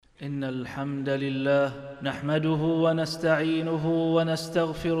إن الحمد لله نحمده ونستعينه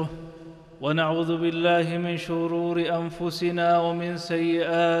ونستغفره ونعوذ بالله من شرور أنفسنا ومن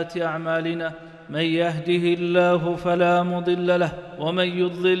سيئات أعمالنا. من يهده الله فلا مضل له ومن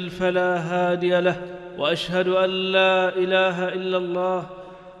يضلل فلا هادي له، وأشهد أن لا إله إلا الله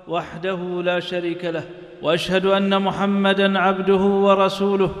وحده لا شريك له، وأشهد أن محمدًا عبده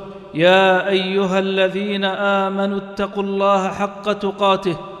ورسوله. يا أيها الذين آمنوا اتقوا الله حق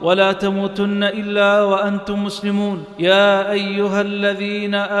تقاته ولا تموتن إلا وأنتم مسلمون. يا أيها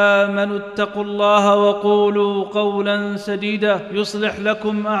الذين آمنوا اتقوا الله وقولوا قولا سديدا يصلح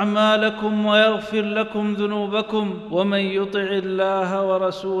لكم أعمالكم ويغفر لكم ذنوبكم، ومن يطع الله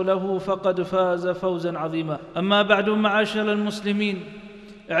ورسوله فقد فاز فوزا عظيما. أما بعد، معاشر المسلمين،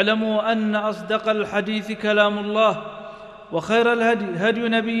 اعلموا أن أصدق الحديث كلام الله، وخير الهدي هدي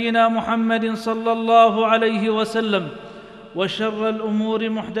نبينا محمد صلى الله عليه وسلم، وشر الأمور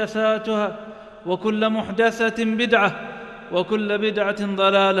محدثاتها، وكل محدثة بدعة، وكل بدعة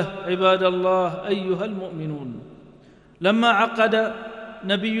ضلالة. عباد الله أيها المؤمنون، لما عقد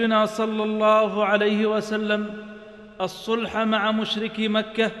نبينا صلى الله عليه وسلم الصلح مع مشركي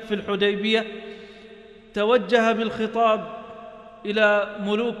مكة في الحديبية، توجه بالخطاب إلى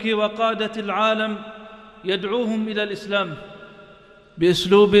ملوك وقادة العالم يدعوهم إلى الإسلام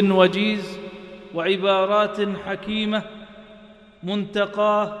بأسلوب وجيز وعبارات حكيمة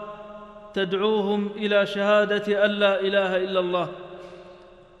منتقاه تدعوهم إلى شهادة أن لا إله إلا الله.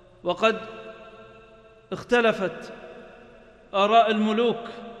 وقد اختلفت آراء الملوك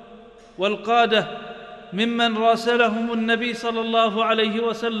والقادة ممن راسلهم النبي صلى الله عليه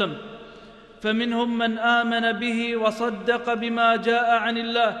وسلم، فمنهم من آمن به وصدق بما جاء عن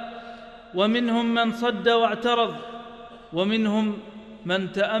الله، ومنهم من صد واعترض، ومنهم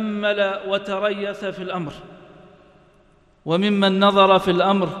من تأمل وتريث في الأمر، وممن نظر في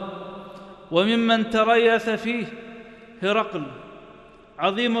الأمر وممن تريث فيه هرقل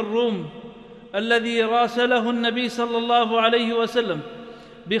عظيم الروم، الذي راسله النبي صلى الله عليه وسلم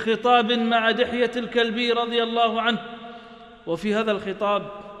بخطاب مع دحية الكلبي رضي الله عنه. وفي هذا الخطاب: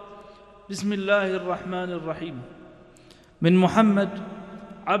 بسم الله الرحمن الرحيم، من محمد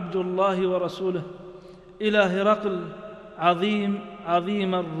عبد الله ورسوله إلى هرقل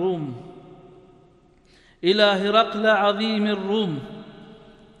عظيم الروم، إلى هرقل عظيم الروم،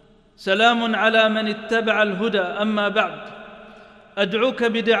 سلام على من اتبع الهدى. أما بعد، أدعوك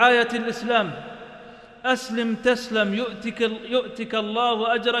بدعاية الإسلام، أسلم تسلم يؤتك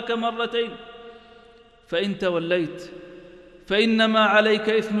الله أجرك مرتين، فإن توليت فإنما عليك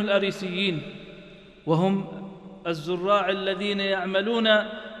إثم الأريسيين، وهم الزراع الذين يعملون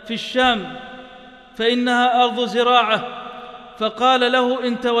في الشام، فإنها أرض زراعة. فقال له: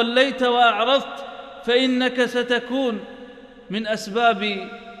 إن توليت وأعرضت فإنك ستكون من أسباب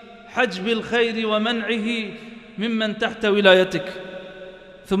حجب الخير ومنعه ممن تحت ولايتك.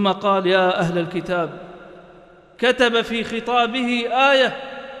 ثم قال: يا أهل الكتاب، كتب في خطابه آية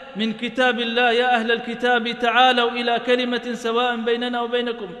من كتاب الله: يا أهل الكتاب تعالوا إلى كلمة سواء بيننا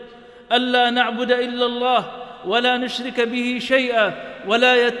وبينكم ألا نعبد إلا الله ولا نشرك به شيئا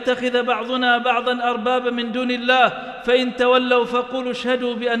ولا يتخذ بعضنا بعضا أربابا من دون الله، فإن تولوا فقولوا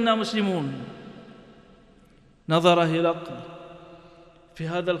اشهدوا بأننا مسلمون. نظر هرقل في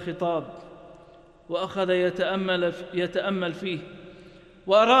هذا الخطاب وأخذ يتأمل فيه،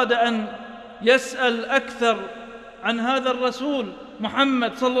 وأراد أن يسأل أكثر عن هذا الرسول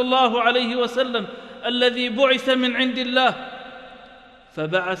محمد صلى الله عليه وسلم الذي بعث من عند الله.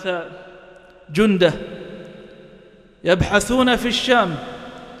 فبعث جنده يبحثون في الشام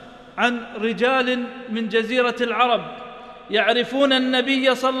عن رجال من جزيرة العرب يعرفون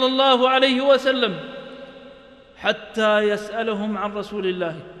النبي صلى الله عليه وسلم حتى يسألهم عن رسول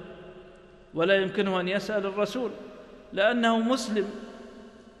الله، ولا يمكنه أن يسأل الرسول لأنه مسلم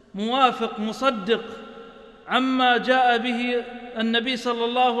موافق مصدق عما جاء به النبي صلى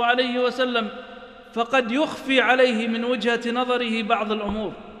الله عليه وسلم، فقد يخفي عليه من وجهة نظره بعض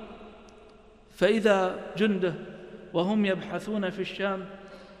الأمور. فإذا جنده وهم يبحثون في الشام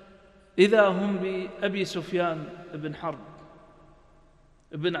إذا هم بأبي سفيان بن حرب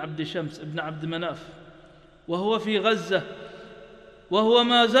ابن عبد شمس ابن عبد مناف، وهو في غزة، وهو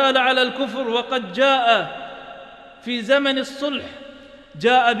ما زال على الكفر، وقد جاء في زمن الصلح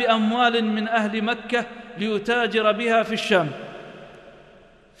جاء بأموال من أهل مكة ليتاجر بها في الشام.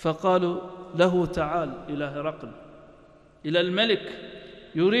 فقالوا له: تعال إلى هرقل، إلى الملك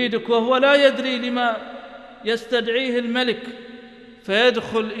يريدك، وهو لا يدري لما يستدعيه الملك.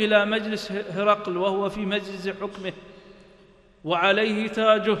 فيدخل إلى مجلس هرقل وهو في مجلس حكمه، وعليه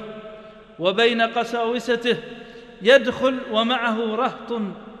تاجه وبين قساوسته، يدخل ومعه رهط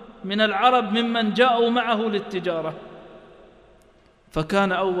من العرب ممن جاءوا معه للتجارة.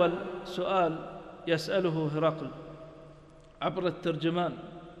 فكان أول سؤال يسأله هرقل عبر الترجمان،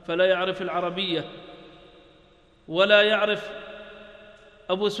 فلا يعرف العربية ولا يعرف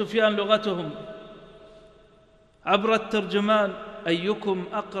أبو سفيان لغتهم، عبر الترجمان: أيكم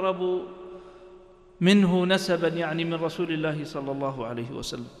أقرب منه نسبا، يعني من رسول الله صلى الله عليه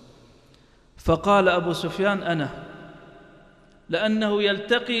وسلم؟ فقال أبو سفيان: أنا، لأنه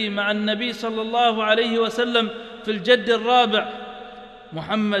يلتقي مع النبي صلى الله عليه وسلم في الجد الرابع،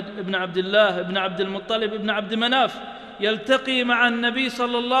 محمد بن عبد الله بن عبد المطلب بن عبد مناف، يلتقي مع النبي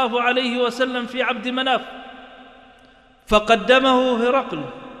صلى الله عليه وسلم في عبد مناف. فقدمه هرقل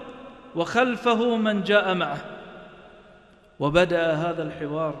وخلفه من جاء معه، وبدأ هذا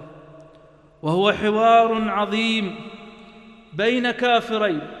الحوار، وهو حوار عظيم بين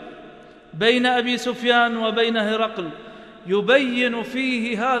كافرين، بين أبي سفيان وبين هرقل، يبين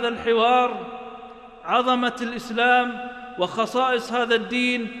فيه هذا الحوار عظمة الإسلام وخصائص هذا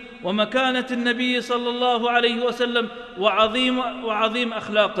الدين ومكانة النبي صلى الله عليه وسلم وعظيم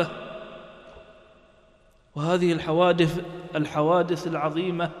أخلاقه. وهذه الحوادث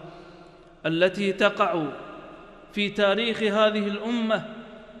العظيمة التي تقع في تاريخ هذه الأمة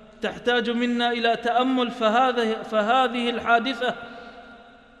تحتاج منا إلى تأمل. فهذه الحادثة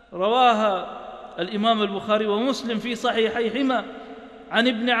رواها الإمام البخاري ومسلم في صحيحيهما عن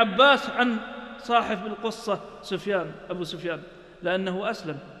ابن عباس عن صاحب القصة أبو سفيان، لأنه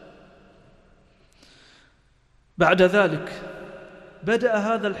أسلم. بعد ذلك بدأ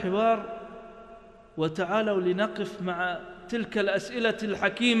هذا الحوار، وتعالوا لنقف مع تلك الأسئلة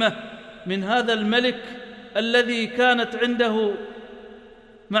الحكيمة من هذا الملك الذي كانت عنده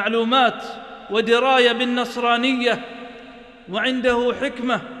معلومات ودراية بالنصرانية وعنده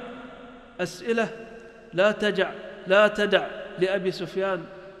حكمة. أسئلة لا تدع لأبي سفيان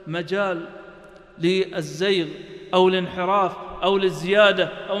مجال للزيغ أو الانحراف أو للزيادة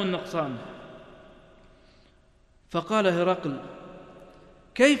أو النقصان. فقال هرقل: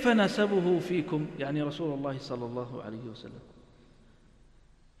 كيف نسبه فيكم، يعني رسول الله صلى الله عليه وسلم؟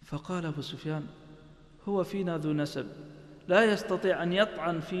 فقال أبو سفيان: هو فينا ذو نسب، لا يستطيع أن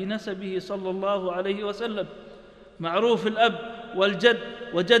يطعن في نسبه صلى الله عليه وسلم، معروف الأب والجد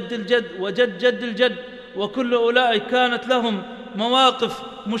وجد الجد وجد جد الجد، وكل أولئك كانت لهم مواقف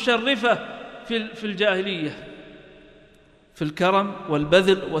مشرفة في الجاهلية، في الكرم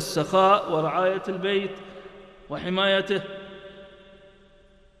والبذل والسخاء ورعاية البيت وحمايته.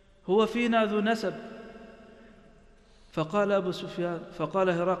 هو فينا ذو نسب. فقال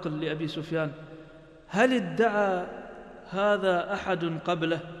هرقل لأبي سفيان: هل ادعى هذا أحد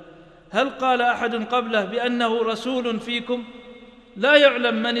قبله؟ هل قال أحد قبله بأنه رسول فيكم؟ لا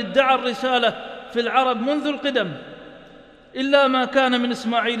يعلم من ادعى الرسالة في العرب منذ القدم إلا ما كان من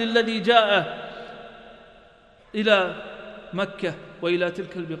إسماعيل الذي جاء إلى مكة وإلى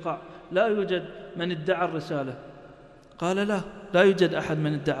تلك البقاع، لا يوجد من ادعى الرسالة. قال: لا يوجد أحد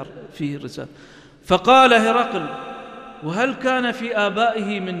من ادعى فيه الرسالة. فقال هرقل: وهل كان في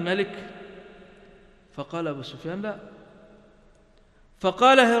آبائه من ملك؟ فقال أبو سفيان: لا.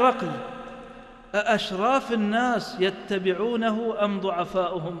 فقال هرقل: أأشراف الناس يتبعونه أم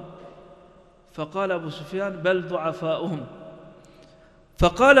ضعفاؤهم؟ فقال أبو سفيان: بل ضعفاؤهم.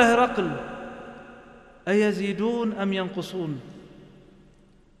 فقال هرقل: أيزيدون أم ينقصون؟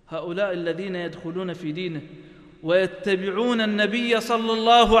 هؤلاء الذين يدخلون في دينه ويتبعون النبي صلى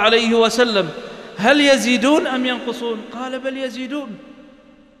الله عليه وسلم، هل يزيدون أم ينقصون؟ قال: بل يزيدون.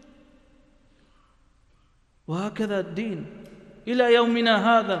 وهكذا الدين إلى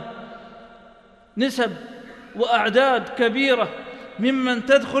يومنا هذا، نسب وأعداد كبيرة ممن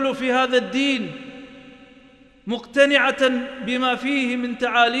تدخل في هذا الدين مقتنعة بما فيه من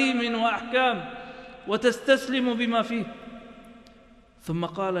تعاليم وأحكام وتستسلم بما فيه. ثم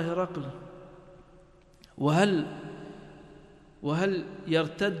قال هرقل: وهل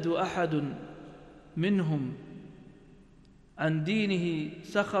يرتد أحد منهم عن دينه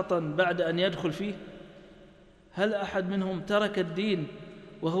سخطا بعد أن يدخل فيه؟ هل أحد منهم ترك الدين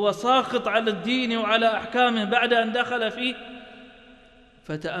وهو ساخط على الدين وعلى أحكامه بعد أن دخل فيه؟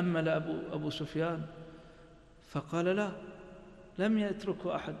 فتأمل أبو سفيان فقال: لا، لم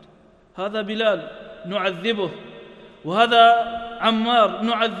يتركه أحد. هذا بلال نعذبه، وهذا عمار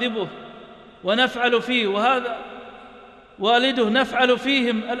نعذبه ونفعل فيه، وهذا والده نفعل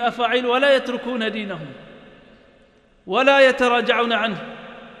فيهم الأفاعيل، ولا يتركون دينهم ولا يتراجعون عنه.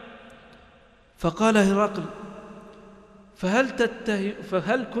 فقال هرقل: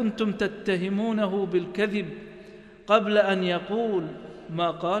 فهل كنتم تتهمونه بالكذب قبل أن يقول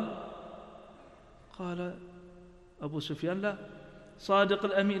ما قال؟ قال أبو سفيان: لا، صادق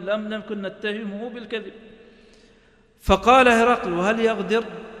الأمين، لم نكن نتهمه بالكذب. فقال هرقل: وهل يغدر؟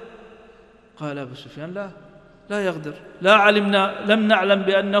 قال أبو سفيان: لا يغدر، لم نعلم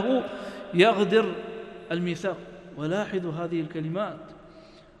بأنه يغدر الميثاق. ولاحظوا هذه الكلمات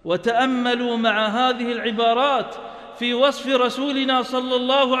وتأملوا مع هذه العبارات في وصف رسولنا صلى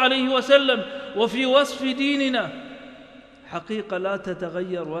الله عليه وسلم وفي وصف ديننا، حقيقة لا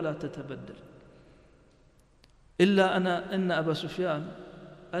تتغير ولا تتبدل. إلا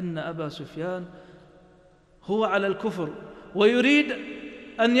أن أبا سفيان هو على الكفر ويريد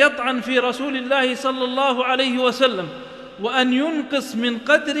أن يطعن في رسول الله صلى الله عليه وسلم وأن ينقص من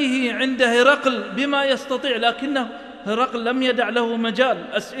قدره عند هرقل بما يستطيع، لكنه هرقل لم يدع له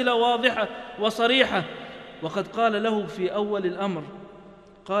مجال، أسئلة واضحة وصريحة. وقد قال له في أول الأمر،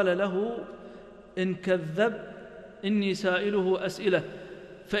 قال له: إن كذب إني سائله أسئلة،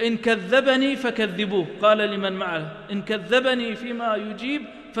 فإن كذبني فكذبوه. قال لمن معه: إن كذبني فيما يجيب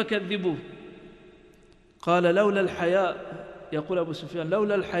فكذبوه. قال: لولا الحياء، يقول أبو سفيان،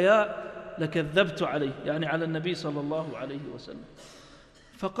 لولا الحياء لكذبت عليه، يعني على النبي صلى الله عليه وسلم.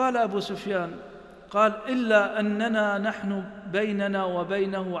 فقال أبو سفيان: قال: إلا أننا نحن بيننا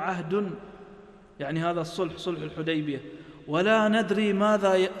وبينه عهد، يعني هذا الصلح، صلح الحديبية، ولا ندري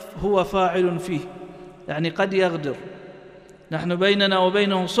ماذا هو فاعل فيه، يعني قد يغدر. نحن بيننا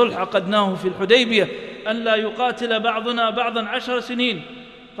وبينه صلح عقدناه في الحديبية أن لا يقاتل بعضنا بعضا 10 سنين.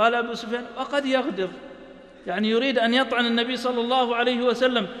 قال أبو سفيان: وقد يغدر، يعني يريد أن يطعن النبي صلى الله عليه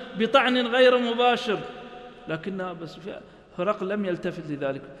وسلم بطعن غير مباشر. لكن أبو سفيان هرقل لم يلتفت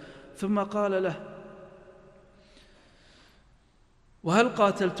لذلك. ثم قال له: وهل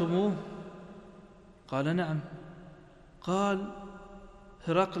قاتلتموه؟ قال: نعم. قال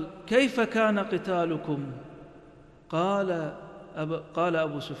هرقل: كيف كان قتالكم؟ قال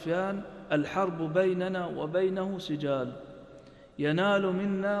أبو سفيان: الحرب بيننا وبينه سجال، ينال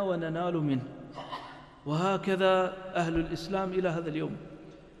منا وننال منه، وهكذا أهل الإسلام إلى هذا اليوم،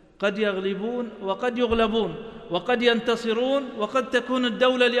 قد يغلبون وقد يغلبون، وقد ينتصرون وقد تكون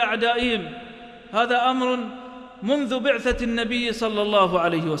الدولة لأعدائهم. هذا أمر منذ بعثة النبي صلى الله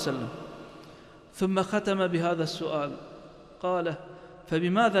عليه وسلم. ثم ختم بهذا السؤال، قال: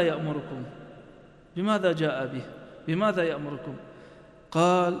 فبماذا يأمركم؟ بماذا جاء به؟ بماذا يأمركم؟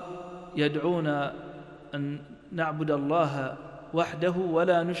 قال: يدعونا أن نعبد الله وحده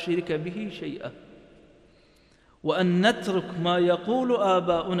ولا نشرك به شيئا، وأن نترك ما يقول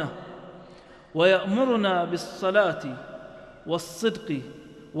آباؤنا، ويأمرنا بالصلاة والصدق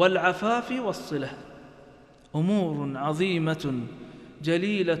والعفاف والصلة. أمور عظيمة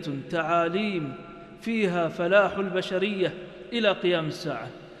جليلة، تعاليم فيها فلاح البشرية إلى قيام الساعة.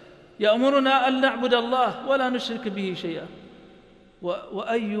 يأمرنا أن نعبد الله ولا نشرك به شيئا،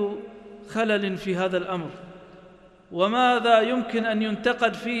 وأي خلل في هذا الأمر؟ وماذا يمكن أن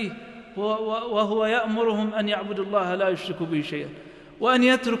ينتقد فيه وهو يأمرهم أن يعبدوا الله لا يشركوا به شيئا، وأن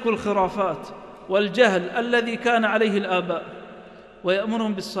يتركوا الخرافات والجهل الذي كان عليه الآباء،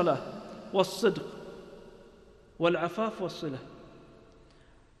 ويأمرهم بالصلاة والصدق والعفاف والصلة.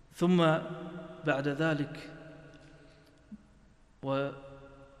 ثم بعد ذلك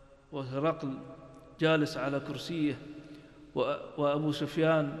وهرقل جالس على كرسيه وأبو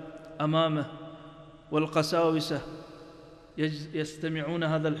سفيان أمامه والقساوسة يستمعون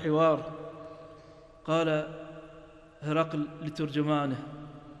هذا الحوار، قال هرقل لترجمانه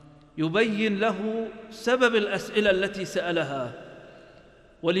يبين له سبب الأسئلة التي سألها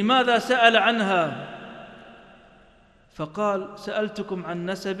ولماذا سأل عنها. فقال: سألتكم عن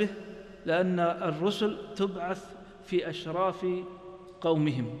نسبه لأن الرسل تبعث في أشراف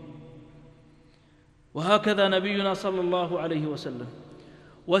قومهم، وهكذا نبينا صلى الله عليه وسلم.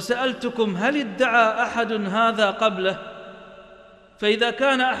 وسألتكم هل ادعى أحد هذا قبله؟ فإذا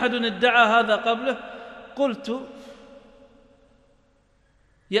كان أحد ادعى هذا قبله قلت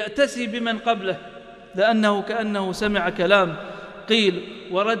يأتسي بمن قبله، لأنه كأنه سمع كلام قيل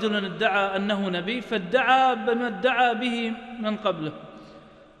ورجل ادعى أنه نبي فادعى بما ادعى به من قبله.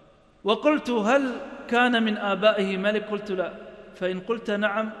 وقلت هل كان من آبائه ملك؟ قلت لا. فإن قلت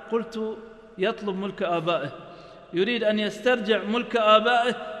نعم قلت يطلب ملك آبائه، يريد أن يسترجع ملك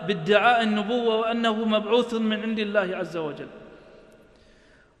آبائه بادعاء النبوة وأنه مبعوث من عند الله عز وجل.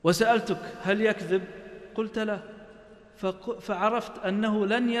 وسألتك هل يكذب؟ قلت لا. فعرفت أنه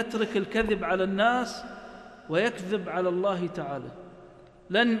لن يترك الكذب على الناس ويكذب على الله تعالى،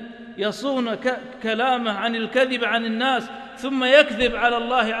 لن يصون كلامه عن الكذب عن الناس ثم يكذب على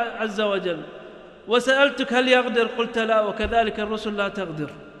الله عز وجل. وسألتك هل يغدر؟ قلت لا، وكذلك الرسل لا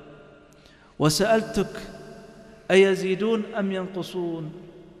تغدر. وسألتك أيزيدون أم ينقصون؟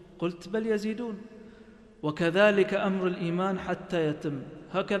 قلت بل يزيدون. وكذلك أمر الإيمان حتى يتم.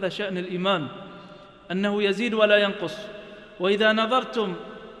 هكذا شأن الإيمان، أنه يزيد ولا ينقص. وإذا نظرتم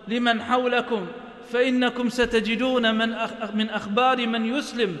لمن حولكم فإنكم ستجدون من أخبار من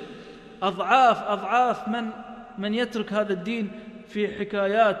يسلم أضعاف من يترك هذا الدين في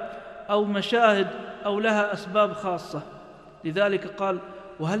حكايات أو مشاهد أو لها أسباب خاصة. لذلك قال: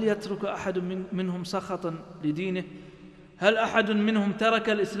 وهل يترك أحد منهم سخطا لدينه؟ هل أحد منهم ترك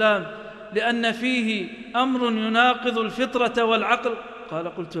الإسلام لأن فيه أمر يناقض الفطرة والعقل؟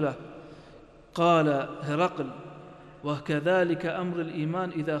 قال: قلت له. قال هرقل: وكذلك أمر الإيمان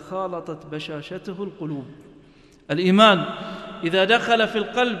إذا خالطت بشاشته القلوب. الإيمان إذا دخل في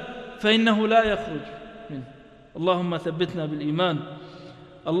القلب فإنه لا يخرج منه. اللهم ثبتنا بالإيمان،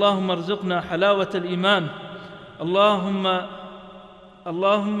 اللهم ارزقنا حلاوة الإيمان،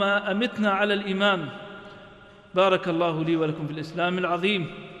 اللهم أمتنا على الإيمان. بارك الله لي ولكم في الإسلام العظيم،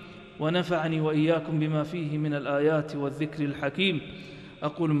 ونفعني وإياكم بما فيه من الآيات والذكر الحكيم.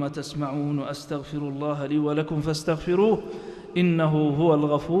 أقول ما تسمعون وأستغفر الله لي ولكم فاستغفروه إنه هو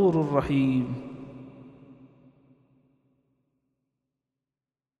الغفور الرحيم.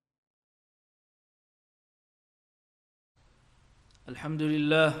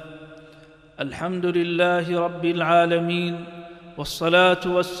 الحمد لله رب العالمين، والصلاة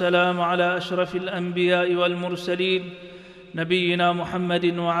والسلام على أشرف الأنبياء والمرسلين، نبينا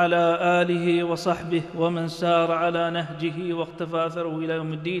محمد وعلى آله وصحبه ومن سار على نهجه واقتفى أثره إلى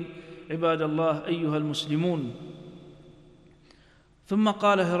يوم الدين. عباد الله أيها المسلمون، ثم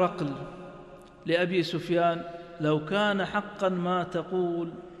قال هرقل لأبي سفيان: لو كان حقا ما تقول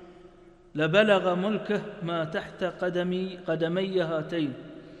لبلغ ملكه ما تحت قدمي هاتين.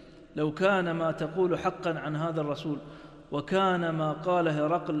 لو كان ما تقول حقا عن هذا الرسول، وكان ما قال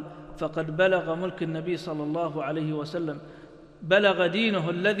هرقل فقد بلغ ملك النبي صلى الله عليه وسلم، بلغ دينه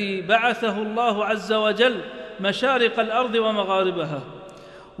الذي بعثه الله عز وجل مشارق الأرض ومغاربها.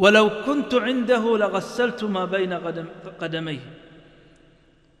 ولو كنت عنده لغسلت ما بين قدميه.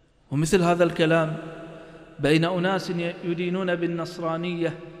 ومثل هذا الكلام بين أناس يدينون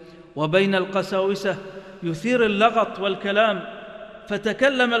بالنصرانية وبين القساوسة يثير اللغط والكلام،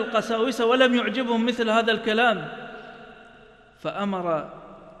 فتكلم القساوسة ولم يعجبهم مثل هذا الكلام،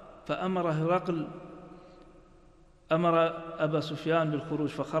 فأمر هرقل أمر أبا سفيان بالخروج،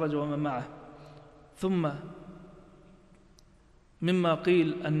 فخرج ومن معه. ثم مما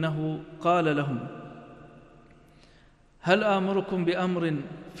قيل أنه قال لهم: هل آمركم بأمر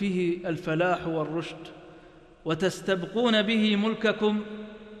فيه الفلاح والرشد وتستبقون به ملككم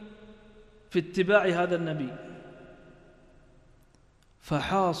في اتباع هذا النبي؟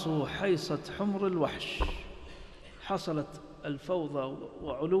 فحاصوا حيصة حمر الوحش، حصلت الفوضى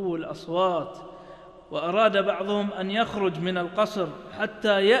وعلو الأصوات، وأراد بعضهم أن يخرج من القصر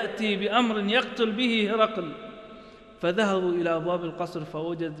حتى يأتي بأمر يقتل به هرقل، فذهبوا إلى أبواب القصر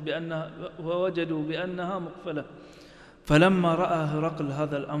فوجدوا بأنها مقفلة. فلما رأى هرقل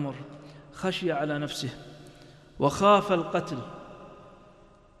هذا الأمر خشي على نفسه وخاف القتل،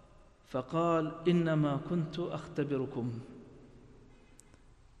 فقال: إنما كنت أختبركم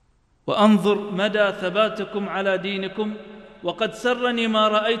وأنظر مدى ثباتكم على دينكم، وقد سرني ما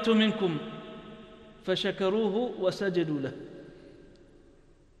رأيت منكم. فشكروه وسجدوا له.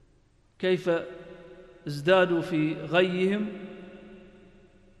 كيف ازدادوا في غيهم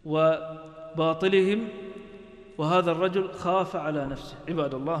وباطلهم، وهذا الرجل خاف على نفسه.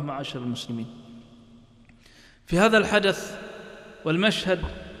 عباد الله معاشر المسلمين، في هذا الحدث والمشهد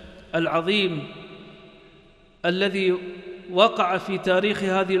العظيم الذي وقع في تاريخ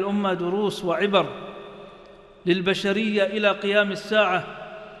هذه الأمة دروس وعبر للبشرية إلى قيام الساعة.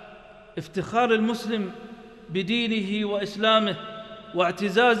 افتخار المسلم بدينه وإسلامه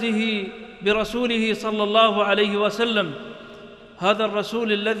واعتزازه برسوله صلى الله عليه وسلم، هذا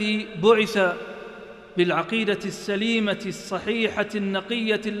الرسول الذي بعث بالعقيدة السليمة الصحيحة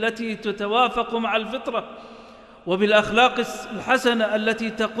النقية التي تتوافق مع الفطرة، وبالأخلاق الحسنة التي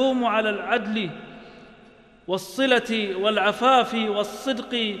تقوم على العدل والصلة والعفاف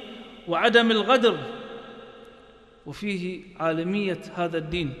والصدق وعدم الغدر، وفيه عالمية هذا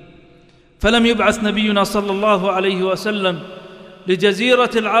الدين. فلم يبعث نبينا صلى الله عليه وسلم لجزيرة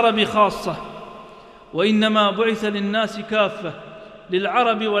العرب خاصة، وإنما بعث للناس كافة،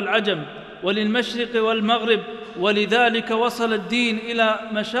 للعرب والعجم وللمشرق والمغرب. ولذلك وصل الدين إلى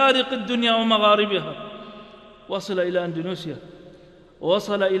مشارق الدنيا ومغاربها، وصل إلى أندونيسيا،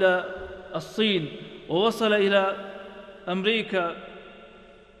 ووصل إلى الصين، ووصل إلى أمريكا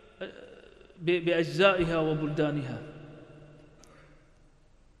بأجزائها وبلدانها.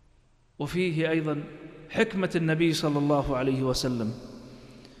 وفيه أيضا حكمة النبي صلى الله عليه وسلم.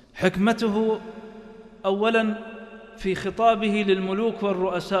 حكمته أولاً في خطابه للملوك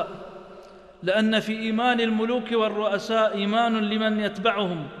والرؤساء، لأن في إيمان الملوك والرؤساء إيمان لمن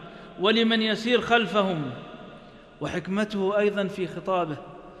يتبعهم ولمن يسير خلفهم، وحكمته أيضاً في خطابه.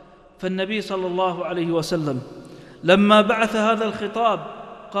 فالنبي صلى الله عليه وسلم لما بعث هذا الخطاب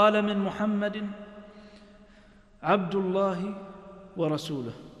قال: من محمد عبد الله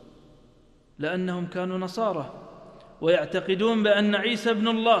ورسوله، لأنهم كانوا نصارى ويعتقدون بأن عيسى ابن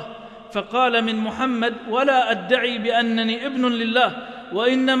الله، فقال: من محمد ولا أدعي بأنني ابن لله،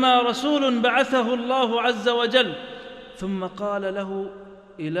 وإنما رسول بعثه الله عز وجل. ثم قال له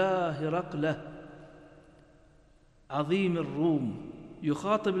إلى هرقل عظيم الروم،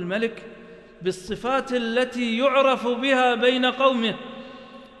 يخاطب الملك بالصفات التي يعرف بها بين قومه،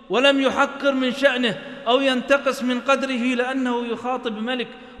 ولم يحقر من شأنه أو ينتقص من قدره، لأنه يخاطب ملك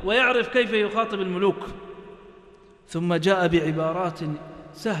ويعرف كيف يخاطب الملوك. ثم جاء بعبارات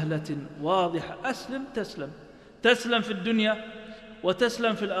سهلة واضحة: أسلم تسلم، تسلم في الدنيا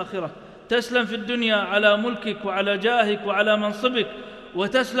وتسلم في الآخرة. تسلم في الدنيا على ملكك وعلى جاهك وعلى منصبك،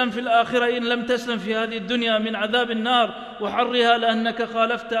 وتسلم في الآخرة إن لم تسلم في هذه الدنيا من عذاب النار وحرها، لأنك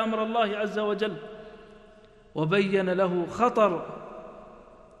خالفت أمر الله عز وجل. وبين له خطر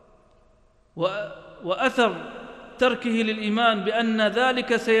وأثر تركه للإيمان، بأن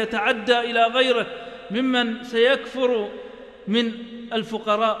ذلك سيتعدى إلى غيره ممن سيكفر من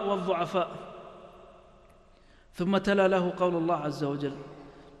الفقراء والضعفاء. ثم تلا له قول الله عز وجل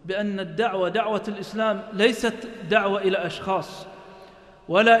بأن الدعوة، دعوة الإسلام، ليست دعوة إلى أشخاص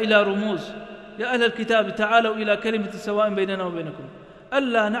ولا إلى رموز. يا أهل الكتاب تعالوا إلى كلمة سواء بيننا وبينكم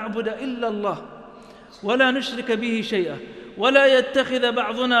ألا نعبد إلا الله ولا نشرك به شيئا ولا يتخذ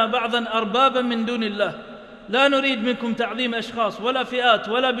بعضنا بعضا أربابا من دون الله. لا نريد منكم تعظيم أشخاص ولا فئات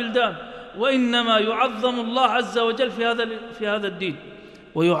ولا بلدان، وإنما يعظم الله عز وجل في هذا الدين،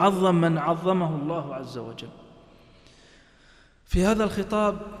 ويعظم من عظمه الله عز وجل. في هذا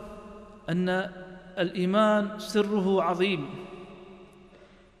الخطاب أن الإيمان سره عظيم،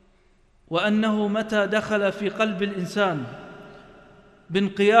 وأنه متى دخل في قلب الإنسان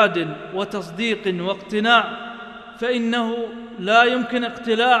بانقياد وتصديق واقتناع فإنه لا يمكن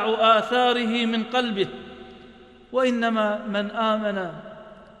اقتلاع آثاره من قلبه. وإنما من آمن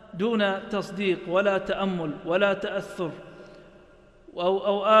دون تصديق ولا تأمل ولا تأثر،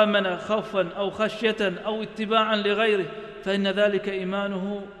 أو آمن خوفا أو خشية أو اتباعا لغيره، فإن ذلك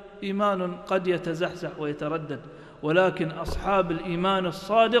إيمانه إيمان قد يتزحزح ويتردد. ولكن أصحاب الإيمان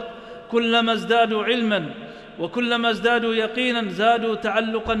الصادق كلما ازدادوا علما وكلما ازدادوا يقينا زادوا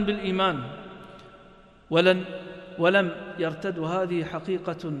تعلقا بالإيمان، ولم يرتدوا. هذه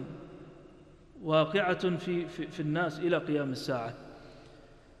حقيقة واقعة في الناس إلى قيام الساعة.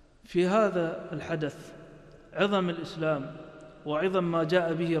 في هذا الحدث عظم الإسلام وعظم ما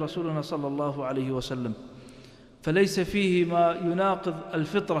جاء به رسولنا صلى الله عليه وسلم، فليس فيه ما يناقض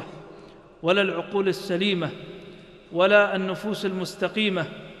الفطرة ولا العقول السليمة ولا النفوس المستقيمة.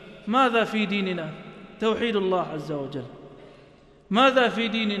 ماذا في ديننا؟ توحيد الله عز وجل. ماذا في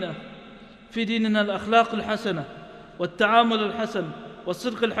ديننا؟ في ديننا الأخلاق الحسنة والتعامل الحسن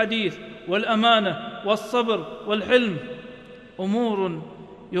والصدق الحديث والأمانة والصبر والحلم، أمور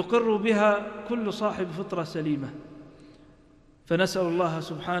يقر بها كل صاحب فطرة سليمة. فنسأل الله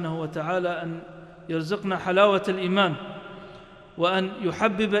سبحانه وتعالى أن يرزقنا حلاوة الإيمان، وأن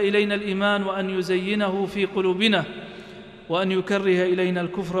يحبب إلينا الإيمان، وأن يزينه في قلوبنا، وأن يكره إلينا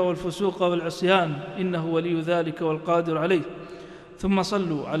الكفر والفسوق والعصيان، إنه ولي ذلك والقادر عليه. ثم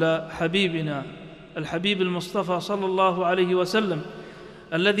صلوا على حبيبنا الحبيب المصطفى صلى الله عليه وسلم،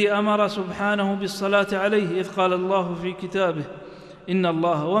 الذي أمر سبحانه بالصلاة عليه، إذ قال الله في كتابه: إن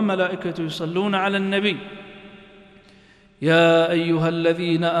الله وملائكته يصلون على النبي يا أيها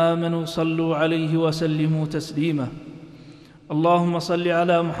الذين آمنوا صلوا عليه وسلموا تسليما. اللهم صل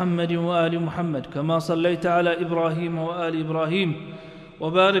على محمد وآل محمد كما صليت على إبراهيم وآل إبراهيم،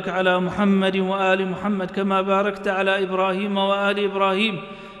 وبارك على محمد وآل محمد كما باركت على إبراهيم وآل إبراهيم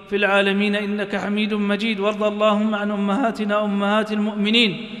في العالمين إنك حميد مجيد. وارض اللهم عن أمهاتنا أمهات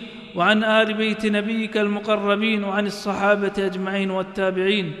المؤمنين، وعن آل بيت نبيك المقربين، وعن الصحابة أجمعين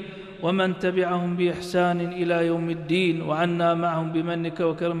والتابعين ومن تبعهم بإحسان إلى يوم الدين، وعنا معهم بمنك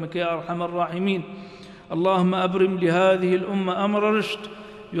وكرمك يا أرحم الراحمين. اللهم أبرم لهذه الأمة أمر رشد،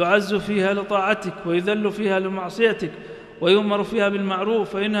 يعز فيها لطاعتك ويذل فيها لمعصيتك، ويؤمر فيها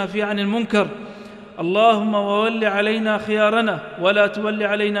بالمعروف وينهى فيها عن المنكر. اللهم وول علينا خيارنا ولا تول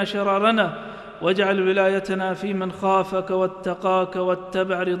علينا شرارنا، واجعل ولايتنا في من خافك واتقاك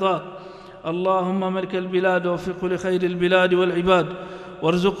واتبع رضاك. اللهم ملك البلاد ووفقه لخير البلاد والعباد،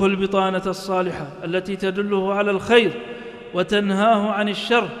 وارزقه البطانة الصالحة التي تدله على الخير وتنهاه عن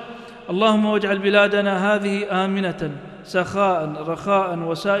الشر. اللهم واجعل بلادنا هذه آمنة سخاء رخاء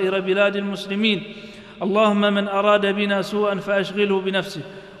وسائر بلاد المسلمين. اللهم من أراد بنا سوءا فأشغله بنفسه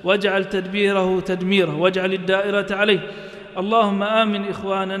واجعل تدبيره تدميره واجعل الدائرة عليه. اللهم آمن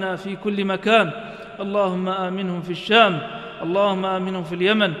إخواننا في كل مكان، اللهم آمنهم في الشام، اللهم آمنهم في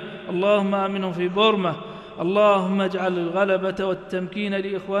اليمن، اللهم آمنهم في بورما. اللهم اجعل الغلبة والتمكين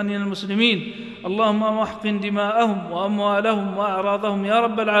لإخواننا المسلمين. اللهم محقن دماءهم وأموالهم وأعراضهم يا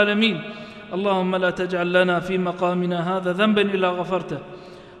رب العالمين. اللهم لا تجعل لنا في مقامنا هذا ذنبا إلا غفرته،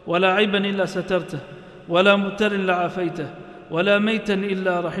 ولا عيبا إلا سترته، ولا مبتلا إلا عافيته، ولا ميتا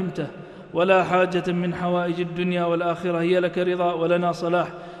إلا رحمته، ولا حاجة من حوائج الدنيا والآخرة هي لك رضا ولنا صلاح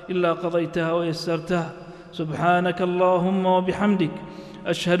إلا قضيتها ويسرتها. سبحانك اللهم وبحمدك،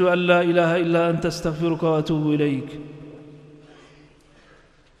 أشهد أن لا إله إلا أنت، أستغفرك وأتوب إليك.